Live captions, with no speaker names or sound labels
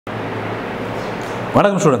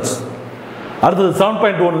வணக்கம் ஸ்டூடெண்ட்ஸ். அடுத்தது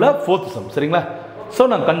 7.1ல 4th some சரிங்களா. ஸோ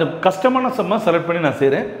நான் கொஞ்சம் கஷ்டமான சம்மாக செலக்ட் பண்ணி நான்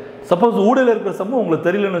செய்கிறேன். சப்போஸ் ஊடையில் இருக்கிற சம்மு உங்களுக்கு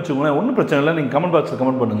தெரியலன்னு வச்சுக்கோங்களேன், ஒன்றும் பிரச்சனை இல்லை, நீங்கள் கமெண்ட் பாக்ஸில்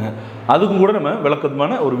கமெண்ட் பண்ணுங்கள், அதுக்கும் கூட நம்ம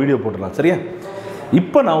விளக்கமான ஒரு வீடியோ போட்டுடலாம் சரியா.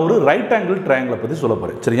 இப்போ நான் ஒரு ரைட் ஆங்கிள் ட்ரையாங்கிளை பற்றி சொல்ல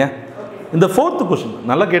போகிறேன் சரியா. இந்த 4th கொஸ்டின்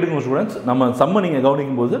நல்லா கேட்டுக்கோங்க ஸ்டூடெண்ட்ஸ். நம்ம சம்மை நீங்கள்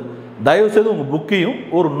கவனிக்கும் போது தயவுசெய்து உங்கள் புக்கையும்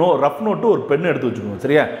ஒரு ரஃப் நோட்டு ஒரு பெண்ணு எடுத்து வச்சுக்கோங்க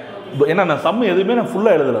சரியா. ஏன்னா நான் சம்மு எதுவுமே நான்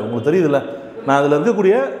ஃபுல்லாக எழுதலை, உங்களுக்கு தெரியுதுல்ல, நான் அதில்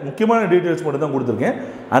இருக்கக்கூடிய முக்கியமான டீட்டெயில்ஸ் மட்டும் தான் கொடுத்துருக்கேன்.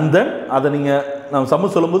 அண்ட் தென் அதை நீங்கள் நம்ம சம்மு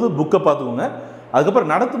சொல்லும்போது புக்கை பார்த்துக்கோங்க,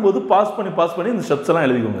 அதுக்கப்புறம் நடத்தும்போது பாஸ் பண்ணி இந்த ஸ்டெப்ஸ் எல்லாம்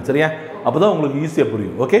எழுதிக்கோங்க சரியா. அப்போ தான் உங்களுக்கு ஈஸியாக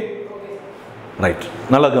புரியும். ஓகே ரைட்,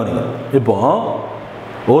 நல்லா கவனிங்க. இப்போ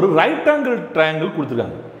ஒரு ரைட் ஆங்கிள் ட்ரையாங்கிள்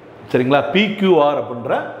கொடுத்துருக்காங்க சரிங்களா. PQR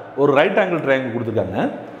அப்படின்ற ஒரு ரைட் ஆங்கிள் ட்ரையாங்கிள் கொடுத்துருக்காங்க.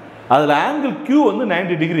 அதில் ஆங்கிள் Q வந்து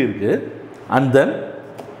 90 டிகிரி இருக்குது. அண்ட் தென்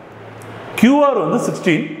QR வந்து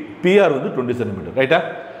 16, PR வந்து 20 சென்டிமீட்டர் ரைட்டா.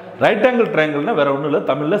 ரைட் ஆங்கிள் ட்ரையாங்கிள்னா வேற ஒன்றும் இல்லை,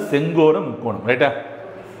 தமிழில் செங்கோண முக்கோணம் ரைட்டா.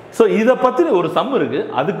 ஸோ இதை பற்றி ஒரு சம் இருக்குது.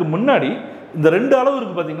 அதுக்கு முன்னாடி இந்த ரெண்டு அளவு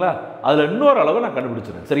இருக்குது பார்த்தீங்களா, அதில் இன்னொரு அளவை நான்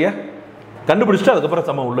கண்டுபிடிச்சிடுறேன் சரியா. கண்டுபிடிச்சிட்டு அதுக்கப்புறம்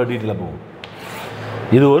சம்ம உள்ள டீட்டெயிலாக போகும்.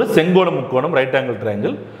 இது ஒரு செங்கோண முக்கோணம் ரைட் ஆங்கிள்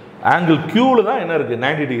ட்ரையாங்கிள். ஆங்கிள் Qவில் தான் என்ன இருக்குது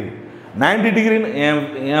 90 டிகிரி. 90 டிகிரின்னு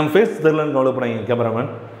என் ஃபேஸ் தெரியலன்னு கவலைப்படாங்க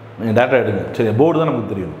கேமராமேன், நீங்கள் டேட்டா எடுங்க சரி, போர்டு தான்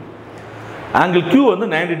நமக்கு தெரியும். ஆங்கிள் Q வந்து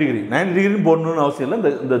 90 டிகிரி. 90 டிகிரின்னு போடணும்னு அவசியம்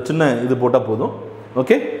இல்லை, இந்த சின்ன இது போட்டால் போதும்.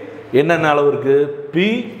 ஓகே, என்னென்ன அளவு இருக்குது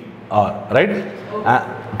PR right,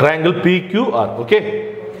 triangle PQR. Okay,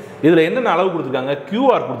 இதில் என்னென்ன அளவு கொடுத்துருக்காங்க,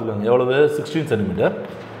 QR கொடுத்துருக்காங்க எவ்வளவு 16 சென்டிமீட்டர்,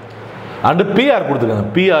 அண்டு PR கொடுத்துருக்காங்க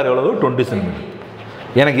PR எவ்வளவு 20 சென்டிமீட்டர்.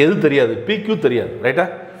 எனக்கு எது தெரியாது, PQ தெரியாது ரைட்டா.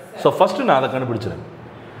 ஸோ ஃபஸ்ட்டு நான் அதை கண்டுபிடிச்சிடறேன்.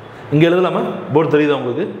 இங்கே எழுதலாமா, போர்டு தெரியுதா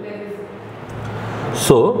உங்களுக்கு?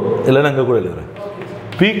 ஸோ இல்லைன்னா இங்கே கூட எழுதுறேன்.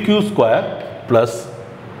 PQ square plus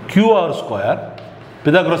QR square,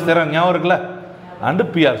 Pythagoras theorem ஞாபகம் இருக்குல்ல, அண்டு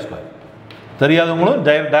PR ஸ்கொயர். தெரியாதவங்களும்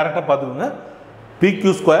டைரெக்டாக பார்த்துக்கோங்க.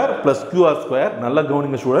 PQ square plus QR square. நல்லா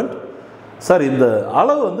கவனிங்க ஸ்டூடெண்ட். சார் இந்த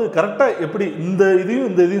அளவு வந்து கரெக்டாக எப்படி இந்த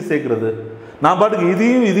இதையும் சேர்க்குறது, நான் பாட்டுக்கு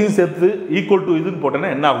இதையும் சேர்த்து ஈக்குவல் டு இதுன்னு போட்டேன்னா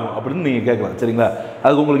என்ன ஆகும் அப்படின்னு நீங்கள் கேட்கலாம் சரிங்களா.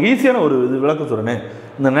 அதுக்கு உங்களுக்கு ஈஸியான ஒரு இது விளக்கம் சொல்கிறேனே.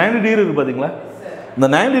 இந்த 90 டிகிரி இருக்குது பார்த்தீங்களா, இந்த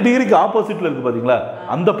 90 டிகிரிக்கு ஆப்போசிட்டில் இருக்குது பார்த்தீங்களா,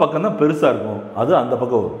 அந்த பக்கம் தான் பெருசாக இருக்கும், அது அந்த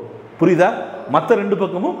பக்கம் வரும். புரியுதா? மற்ற ரெண்டு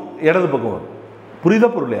பக்கமும் இடது பக்கம் வரும். புரியுதா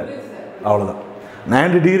பொருளையா? அவ்வளோதான்.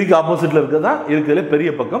 90 டிகிரிக்கு ஆப்போசிட்டில் இருக்கிறது தான் இருக்கிறதுலே பெரிய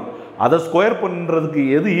பக்கம். அதை ஸ்கொயர் பண்ணுறதுக்கு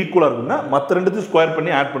எது ஈக்குவலாக இருக்குன்னா மற்ற ரெண்டுத்தையும் ஸ்கொயர்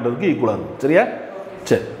பண்ணி ஆட் பண்ணுறதுக்கு ஈக்குவலாக இருக்கும் சரியா.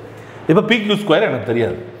 சரி, இப்போ PQ ஸ்கொயர் எனக்கு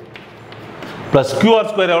தெரியாது, ப்ளஸ் QR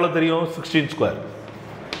ஸ்கொயர் எவ்வளோ தெரியும் 16 ஸ்கொயர்,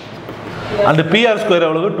 அண்டு PR ஸ்கொயர்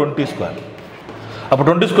எவ்வளவு 20 ஸ்கொயர். அப்போ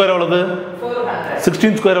 20 ஸ்கொயர் எவ்வளவு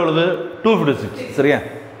 16 ஸ்கொயர் எவ்வளவு 256 சரியா.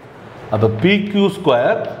 அப்போ PQ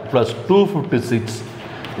square plus 256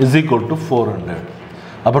 is equal to 400.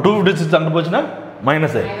 அப்போ 256 அங்கே போச்சுன்னா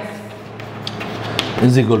minus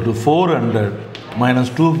is equal to 400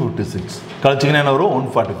 minus 256 கழிச்சிங்கன்னா என்ன வரும்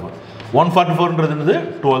 144. 144ன்றது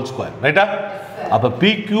 12 ஸ்கொயர் ரைட்டா. அப்போ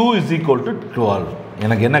PQ இஸ் ஈக்குவல் டு 12.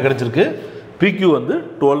 எனக்கு என்ன கிடச்சிருக்கு, PQ வந்து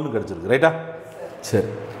 12ன்னு கிடச்சிருக்கு ரைட்டா. சரி,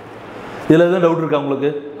 இதில் எதுவும் டவுட் இருக்கா உங்களுக்கு?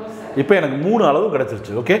 இப்போ எனக்கு 3 அளவு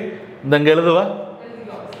கிடச்சிருச்சு. ஓகே, இந்த இங்கே எழுதுவா,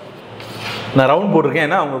 நான் ரவுண்ட் போட்டிருக்கேன்,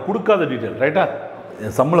 ஏன்னா அவங்க கொடுக்காத டீட்டெயில் ரைட்டா,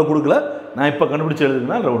 சம்பளம் கொடுக்கல, நான் இப்போ கண்டுபிடிச்சி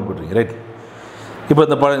எழுதுனா ரவுண்ட் போட்டிருக்கேன் ரைட். இப்போ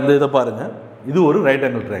இந்த இதை பாருங்கள், இது ஒரு ரைட்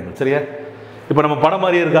ஆங்கிள் ட்ரையாங்கிள் சரியா. இப்போ நம்ம படம்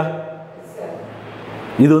மாதிரியே இருக்கா,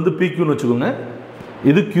 இது வந்து PQன்னு வச்சுக்கோங்க,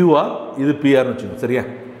 இது QR, இது PRன்னு வச்சுக்கோங்க சரியா.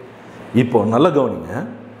 இப்போ நல்லா கவனிங்க,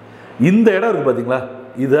 இந்த இடம் இருக்குது பார்த்தீங்களா,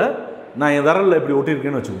 இதை நான் என் விரலில் எப்படி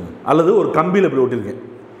ஒட்டியிருக்கேன்னு வச்சுக்கோங்க, அல்லது ஒரு கம்பியில் எப்படி ஒட்டியிருக்கேன்,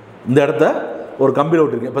 இந்த இடத்த ஒரு கம்பியில்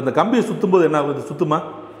ஒட்டியிருக்கேன். இப்போ இந்த கம்பியை சுற்றும்போது என்ன ஆகுது, சுற்றுமா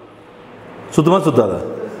சுத்தாதா?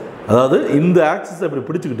 அதாவது இந்த ஆக்சிஸை இப்படி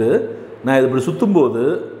பிடிச்சிக்கிட்டு நான் இது இப்படி சுற்றும்போது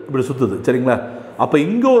இப்படி சுற்றுது சரிங்களா. அப்போ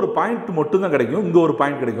இங்கே ஒரு பாயிண்ட் மட்டும்தான் கிடைக்கும், இங்கே ஒரு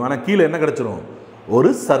பாயிண்ட் கிடைக்கும், ஆனால் கீழே என்ன கிடச்சிரும், ஒரு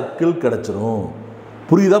சர்க்கிள் கிடச்சிரும்.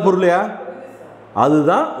 புரியுதா பொருளையா?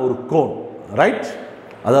 அதுதான் ஒரு கோன் ரைட்,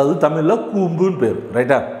 அதாவது தமிழில் கூம்புன்னு பேர்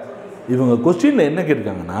ரைட்டா. இவங்க கொஸ்டினில் என்ன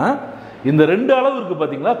கேட்டிருக்காங்கன்னா, இந்த ரெண்டு அளவு இருக்குது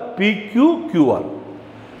பார்த்தீங்களா, PQ QR.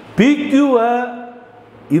 PQவை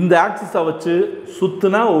இந்த ஆக்சிஸை வச்சு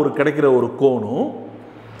சுற்றுனா ஒரு கிடைக்கிற ஒரு கோனும்,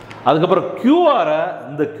 அதுக்கப்புறம் QRை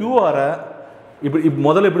இந்த QRை இப்படி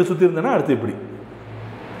முதல்ல இப்படி சுற்றி இருந்தேன்னா அடுத்து இப்படி.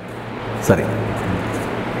 சரி,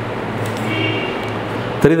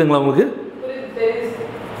 தெரியுதுங்களா உங்களுக்கு?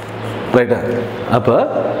 ரைட்டா. அப்போ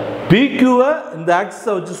PQவை இந்த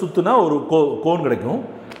ஆக்சிஸை வச்சு சுற்றுனா ஒரு கோன் கிடைக்கும்,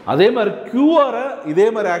 அதே மாதிரி QRை இதே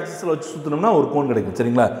மாதிரி ஆக்சிஸில் வச்சு சுற்றினோம்னா ஒரு கோன் கிடைக்கும்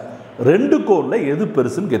சரிங்களா. ரெண்டு கோனில் எது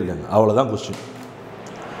பெருசுன்னு கேட்குறாங்க, அவ்வளோதான் கொஸ்டின்.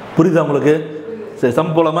 புரியுதா உங்களுக்கு? சரி,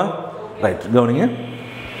 சம் போலாமா? ரைட், கவனிங்க.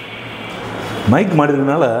 மைக்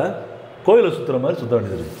மாட்டிருக்கனால கோயிலை சுற்றுற மாதிரி சுற்ற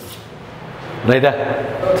வேண்டியது இருக்குது ரைட்டா.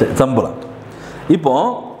 சரி, சம் போலாம். இப்போ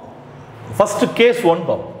first case 1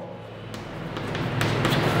 பாப்போம்.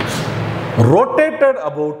 rotated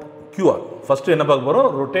about QR. first என்ன பார்க்க போறோம்?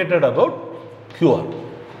 rotated about QR.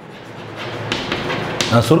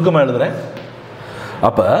 நான் சுருக்கமா எழுதுறேன்.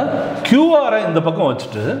 அப்ப QR இந்த பக்கம்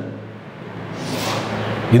வச்சிட்டு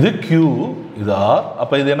இது Q இது R,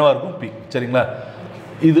 அப்ப இது என்னவா இருக்கும்? P. சரிங்களா?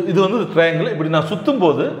 இது வந்து ட்ரையாங்கிள். இப்படி நான் சுத்தும்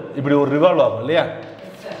போது இப்படி ஒரு ரிவால்வ் ஆகும் இல்லையா?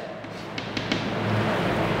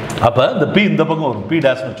 அப்ப இந்த P இந்த பக்கம் வரும், P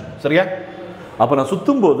டேஷ்னு வச்சுக்கோங்க. சரியா? அப்ப நான்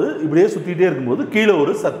சுத்தும் போது இப்படியே சுத்திட்டே இருக்கும்போது கீழே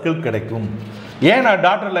ஒரு சர்க்கிள் கிடைக்கும். ஏன் நான்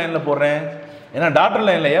டாட்டர் லைன்ல போடுறேன்? ஏன்னா டாட்டர்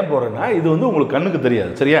லைன்ல ஏன் போடுறேன்னா இது வந்து உங்களுக்கு கண்ணுக்கு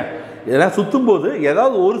தெரியாது. சரியா? ஏன்னா சுத்தும் போது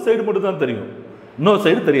ஏதாவது ஒரு சைடு மட்டும் தான் தெரியும், இன்னொரு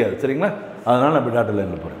சைடு தெரியாது. சரிங்களா? அதனால நான் இப்படி டாட்டர்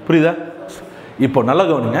லைன்ல போறேன். புரியுதா? இப்போ நல்லா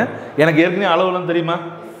கவனிங்க. எனக்கு ஏற்கனவே அளவுலாம் தெரியுமா?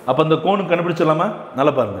 அப்ப அந்த கோணு கண்டுபிடிச்சிடலாமா?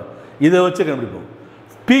 நல்லா பாருங்க. இதை வச்சு கண்டுபிடிப்போம்.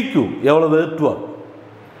 PQ எவ்வளவு? 12.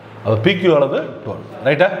 அப்ப PQ எவ்வளவு? 12.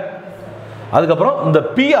 ரைட்டா? அதுக்கப்புறம் இந்த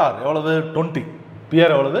PR எவ்வளவு? 20. PR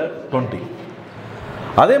எவ்வளவு? 20.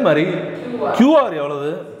 அதே மாதிரி QR எவ்வளவு?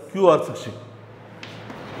 QR 16.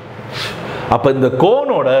 அப்ப இந்த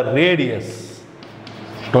கோனோட ரேடியஸ்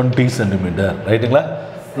 20 சென்டிமீட்டர். ரைட்டுங்களா?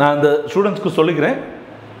 நான் இந்த ஸ்டூடெண்ட்ஸ்க்கு சொல்லிக்கிறேன்.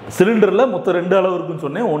 சிலிண்டரில் மொத்தம் 2 அளவு இருக்குன்னு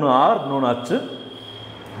சொன்னேன். ஒன்று R, இன்னொன்று H.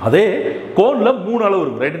 அதே கோனில் 3 அளவு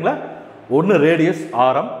இருக்கு. ரைட்டுங்களா? ஒன்று ரேடியஸ்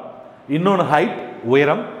ஆரம், இன்னொன்று ஹைட்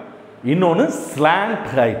உயரம், இன்னொன்று slant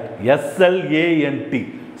height SLANT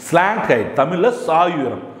slant height தமிழில் சாய்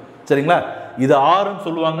உயரம். சரிங்களா? இது ஆர்ன்னு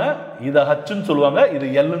சொல்லுவாங்க, இதை ஹச்ன்னு சொல்லுவாங்க, இது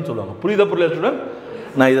எல்ன்னு சொல்லுவாங்க. புரியுதா? புரியல ஸ்டூடெண்ட்?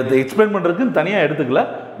 நான் இதை எக்ஸ்பிளைன் பண்ணுறதுக்கு தனியாக எடுத்துக்கல,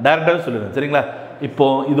 டைரெக்டாகவே சொல்லிடுறேன். சரிங்களா? இப்போ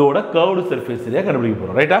இதோட கர்வ்டு சர்ஃபேஸ் ஏரியா கண்டுபிடிக்க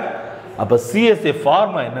போகிறோம். ரைட்டா? அப்போ CSA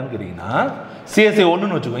ஃபார்முலா என்னன்னு கேட்டிங்கன்னா CSA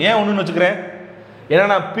 1ன்னு வச்சுக்கோங்க. ஏன் 1ன்னு வச்சுக்கிறேன்? ஏன்னா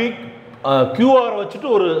நான் QR வச்சுட்டு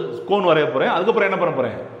ஒரு கோன் வரைய போகிறேன். அதுக்கப்புறம் என்ன பண்ண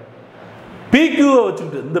போகிறேன்? PQ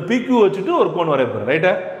வச்சுட்டு இந்த PQ வச்சுட்டு ஒரு கோன் வரைய போகிறேன்.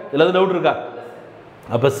 ரைட்டா? இதில் டவுட் இருக்கா?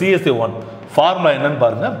 அப்போ CSA 1 ஃபார்முலா என்னன்னு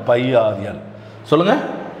பாருங்க. πRL. சொல்லுங்க.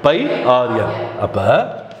 πRL. அப்போ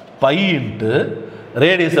π இன்ட்டு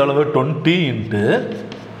ரேடியஸ் எவ்வளவு? 20 இன்ட்டு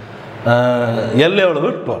L எவ்வளவு?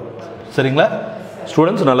 12. சரிங்களா?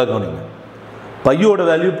 ஸ்டூடெண்ட்ஸ் நல்லா கவனிங்க. பையோட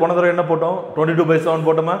வேல்யூ போன தடவை என்ன போட்டோம்? 22/7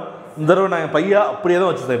 போட்டோமா? இந்த தடவை நான் பையா அப்படியே தான்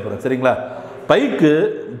வச்சு செய்ய போகிறேன். சரிங்களா?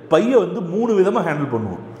 பையை வந்து 3 விதமாக ஹேண்டில்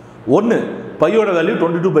பண்ணுவோம். ஒன்று, பையோட வேல்யூ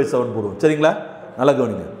 22/7 போடுவோம். சரிங்களா? நல்லா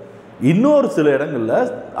கவனிங்க. இன்னொரு சில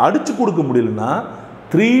இடங்களில் அடிச்சு கொடுக்க முடியலன்னா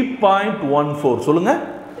 3.14 சொல்லுங்க.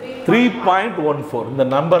 3.14 இந்த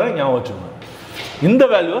நம்பரை ஞாபகம் வச்சுக்கணும். இந்த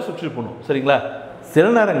வேல்யூவை சப்ஸ்டிட்யூட் பண்ணுவோம். சரிங்களா? சில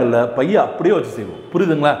நேரங்களில் பையை அப்படியே வச்சு செய்வோம்.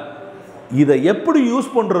 புரியுதுங்களா? இதை எப்படி யூஸ்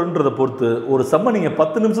பண்ணுறன்றதை பொறுத்து ஒரு சம்ம நீங்கள்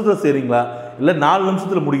 10 நிமிஷத்தில் செய்கிறீங்களா இல்லை 4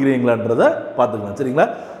 நிமிஷத்தில் முடிக்கிறீங்களான்றதை பார்த்துக்கலாம். சரிங்களா?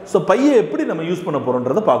 ஸோ பையை எப்படி நம்ம யூஸ் பண்ண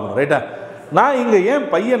போகிறோன்றதை பார்க்கணும். ரைட்டா? நான் இங்கே ஏன்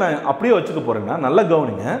பையை நான் அப்படியே வச்சுக்க போகிறேன்னா நல்லா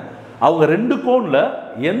கவனிங்க. அவங்க 2 கோனில்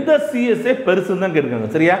எந்த CSA பெருசுன்னு தான் கேட்குறாங்க.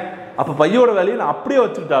 சரியா? அப்போ பையோட வேலையை நான் அப்படியே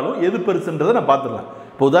வச்சுக்கிட்டாலும் எது பெருசுன்றதை நான் பார்த்துக்கலாம்.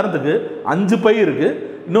 இப்போ உதாரணத்துக்கு 5 பை இருக்குது,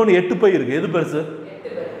 இன்னொன்று 8 பை இருக்குது. எது பெருசு?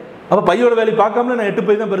 அப்போ பையோட வேலையை பார்க்காமல நான் 8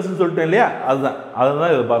 பை தான் பெருசுன்னு சொல்லிட்டேன் இல்லையா?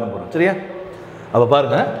 அதுதான் இதை பார்க்க போகிறோம். சரியா? அப்போ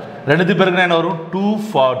பாருங்க, 2 பேருக்கு என்ன வரும்?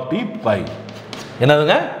 240 பை.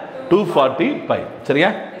 என்னதுங்க? 240 பை.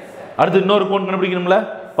 சரியா? அடுத்து இன்னொரு கோன் கண்டுபிடிக்கணும்ல,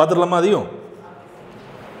 பார்த்துடலாமா அதையும்?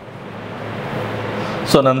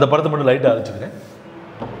 ஸோ நான் இந்த படத்தை மட்டும் லைட்டாக அழைச்சிக்கிறேன்.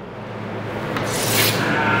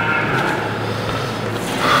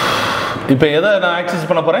 இப்போ எதை நான் ஆக்சஸ்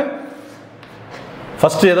பண்ண போகிறேன்?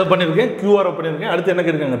 ஃபர்ஸ்ட் எதை பண்ணியிருக்கேன்? QR பண்ணியிருக்கேன். அடுத்து என்ன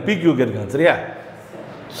கேட்குறாங்க? PQ கேட்குறாங்க. சரியா?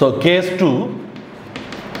 So case 2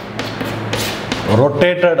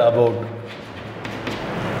 rotated about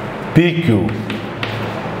PQ.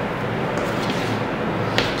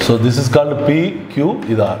 So this is called PQ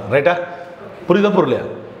இது R. ரைட்டா? புரியுதா புரியலையா?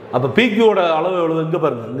 அப்போ PQவோட அளவு எவ்வளவு? இங்கே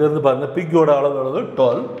பாருங்க, இங்கேருந்து பாருங்க. PQவோட அளவு எவ்வளவு?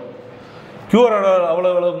 12. QRோட அளவு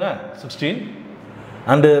எவ்வளவுங்க? 16.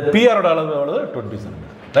 அண்டு PRோட அளவு எவ்வளவு? 20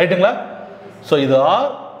 சென்டிமீட்டர். ரைட்டுங்களா? ஸோ இது R,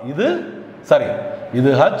 இது சாரி இது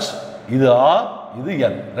H, இது R, இது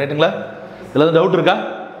L. ரைட்டுங்களா? இதில் டவுட் இருக்கா?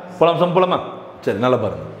 போலாமா? சரி, நல்லா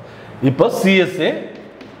பாருங்க. இப்போ CSA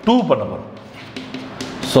 2 பண்ண போகிறோம்.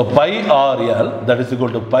 So πRL that is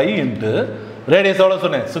equal to pi into radius எவ்வளோ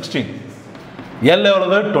சொன்னேன்? 16. L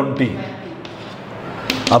எவ்வளவு? 20.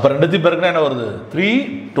 அப்போ 2 பேருக்கு என்ன வருது?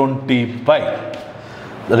 320 பை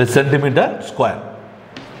சென்டிமீட்டர் ஸ்கொயர்.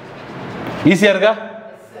 ஈஸியாக இருக்கா?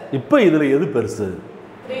 இப்போ இதில் எது பெருசு?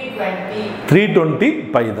 320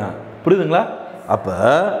 பை தான். புரியுதுங்களா? அப்போ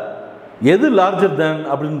எது லார்ஜர் தேன்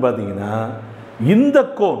அப்படின்னு பார்த்தீங்கன்னா இந்த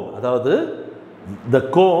கோன், அதாவது the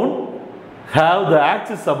cone have the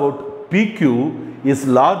axis about PQ is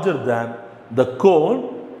larger than the cone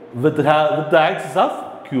with the axis of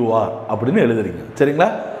QR அப்படின்னு எழுதுறீங்க. சரிங்களா?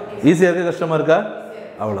 ஈஸியாக இருக்கா? கஷ்டமாக இருக்கா?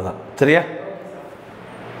 அவ்வளோதான். சரியா?